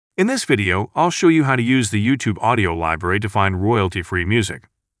In this video, I'll show you how to use the YouTube audio library to find royalty-free music.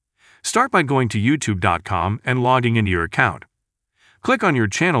 Start by going to youtube.com and logging into your account. Click on your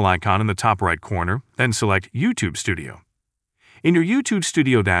channel icon in the top right corner, then select YouTube Studio. In your YouTube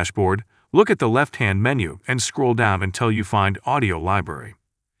Studio dashboard, look at the left-hand menu and scroll down until you find Audio Library.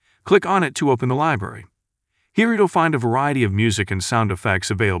 Click on it to open the library. Here you'll find a variety of music and sound effects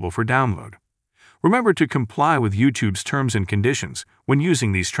available for download. Remember to comply with YouTube's terms and conditions when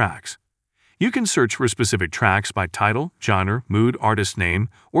using these tracks. You can search for specific tracks by title, genre, mood, artist name,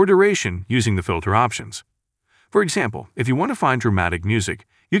 or duration using the filter options. For example, if you want to find dramatic music,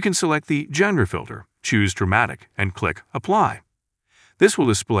 you can select the Genre filter, choose Dramatic, and click Apply. This will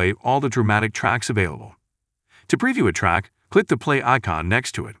display all the dramatic tracks available. To preview a track, click the play icon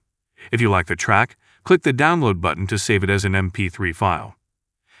next to it. If you like the track, click the download button to save it as an MP3 file.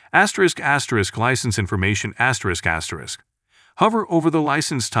 License information ***. Hover over the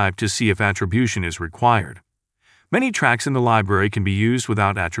license type to see if attribution is required. Many tracks in the library can be used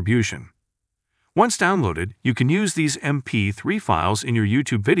without attribution. Once downloaded, you can use these MP3 files in your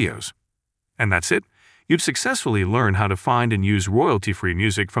YouTube videos. And that's it. You've successfully learned how to find and use royalty-free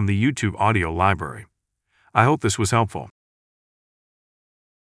music from the YouTube audio library. I hope this was helpful.